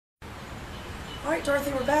All right,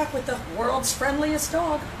 Dorothy, we're back with the world's friendliest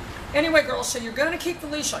dog. Anyway, girls, so you're going to keep the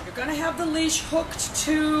leash on. You're going to have the leash hooked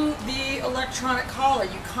to the electronic collar.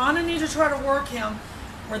 You kind of need to try to work him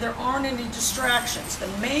where there aren't any distractions. The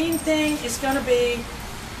main thing is going to be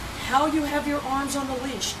how you have your arms on the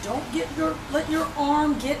leash. Don't let your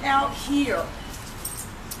arm get out here.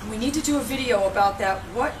 We need to do a video about that.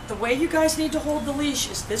 The way you guys need to hold the leash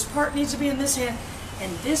is this part needs to be in this hand,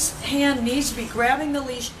 and this hand needs to be grabbing the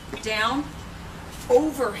leash down,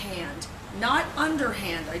 overhand, not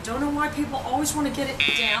underhand. I don't know why people always want to get it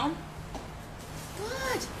down.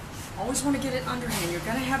 Good. Always want to get it underhand. You're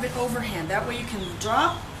going to have it overhand. That way you can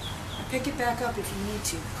drop and pick it back up if you need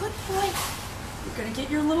to. Good boy. You're going to get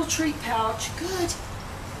your little treat pouch. Good.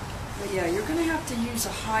 But yeah, you're going to have to use a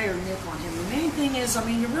higher nip on him. The main thing is, I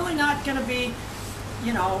mean, you're really not going to be,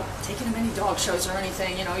 you know, taking him any dog shows or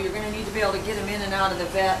anything. You know, you're going to need to be able to get him in and out of the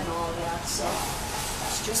vet and all that. So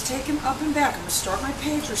let's just take him up and back. I'm going to start my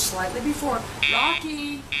pager slightly before.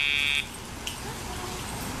 Rocky!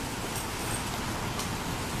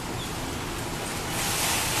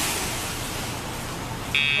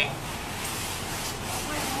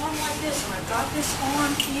 My arm like this, and I've got this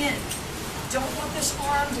arm in. Don't want this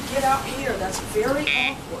arm to get out here. That's very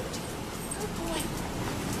awkward. Good boy.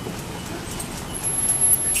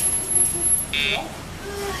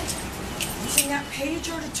 Good. Using that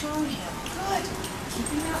pager to turn him. Good.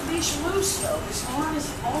 Keeping that leash loose though. This arm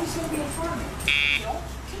is always going to be in front of me. Heel.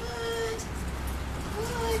 Good.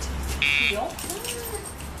 Good. Heel. Good.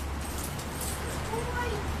 Boy.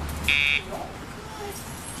 Heel. Good.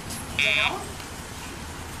 Down.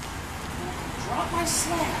 Drop my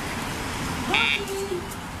slack. Rocky.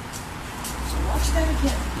 So watch that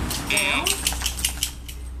again. Down.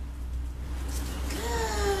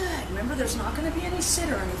 Good. Remember, there's not going to be any sit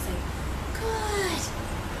or anything. Good.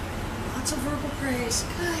 Lots of verbal praise.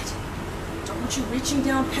 Good. Don't want you reaching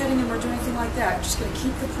down, petting him, or doing anything like that. I'm just going to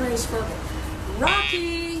keep the praise verbal.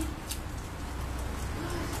 Rocky.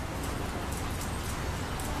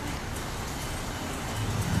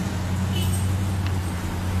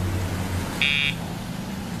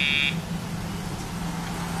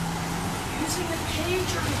 Using the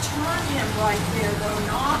pager to turn him right there, though,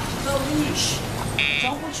 not the leash.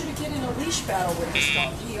 Don't want you to get in a leash battle with this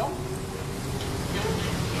dog. Heel.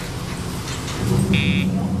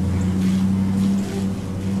 Heel.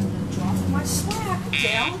 Drop my slack.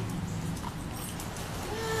 Down.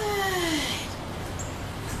 Good.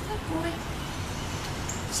 Good boy.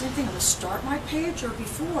 Same thing. I'm going to start my pager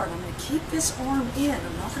before, and I'm going to keep this arm in.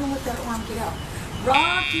 I'm not going to let that arm get out.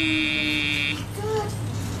 Rocky. Good.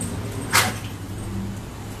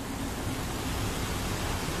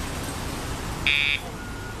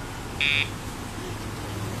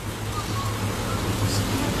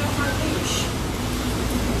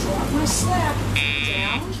 Drop my slack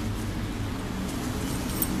down.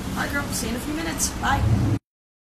 All right, girl. See you in a few minutes. Bye.